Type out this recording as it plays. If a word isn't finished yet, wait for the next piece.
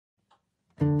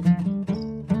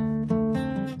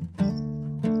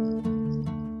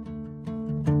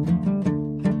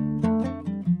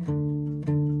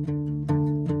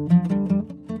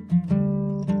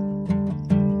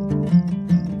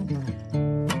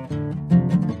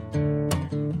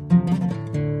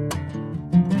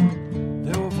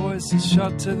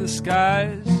Shot to the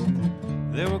skies,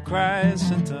 there were cries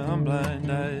sent to unblind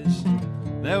eyes.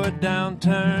 There were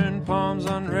downturned palms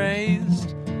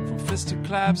unraised, from fisted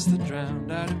claps that drowned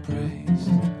out in praise.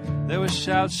 There were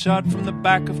shouts shot from the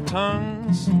back of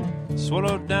tongues,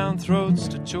 swallowed down throats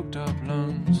to choked up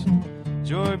lungs.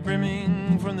 Joy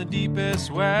brimming from the deepest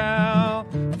well,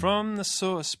 from the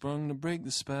source sprung to break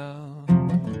the spell.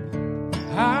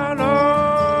 How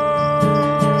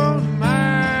low the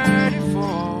mighty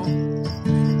fall.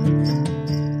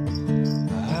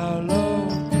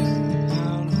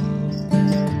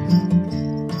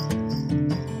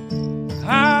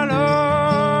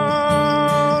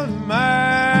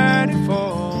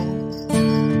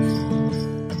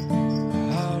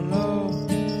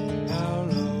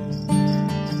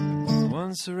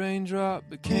 Once a raindrop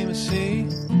became a sea,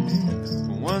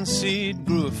 when one seed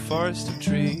grew a forest of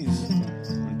trees,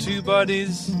 when two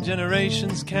bodies,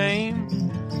 generations came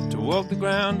to walk the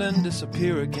ground and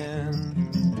disappear again,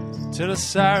 till a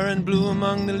siren blew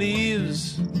among the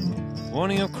leaves,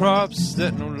 warning of crops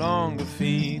that no longer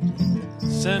feed,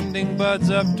 sending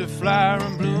buds up to flower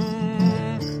and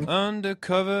bloom under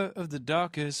cover of the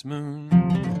darkest moon.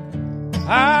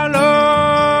 How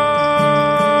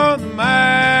low the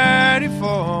mighty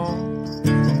fall.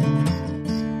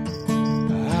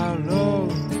 How low,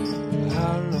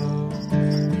 how low.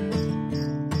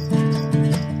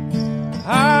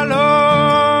 How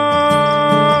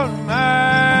low the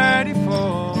mighty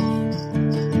fall.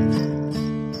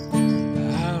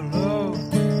 How low,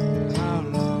 how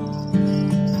low.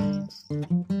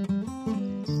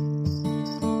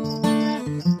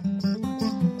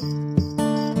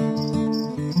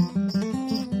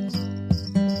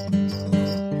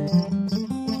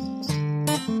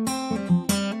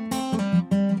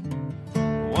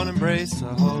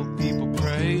 The whole people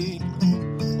prayed,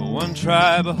 for one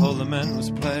tribe a whole lament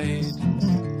was played.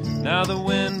 Now the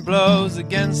wind blows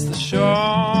against the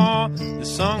shore, the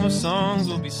song of songs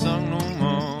will be sung no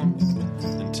more,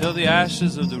 until the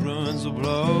ashes of the ruins will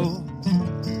blow,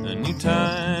 a new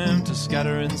time to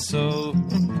scatter and sow.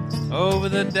 Over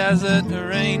the desert a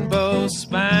rainbow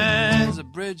spans, a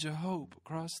bridge of hope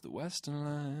across the western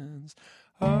lands.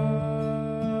 Oh,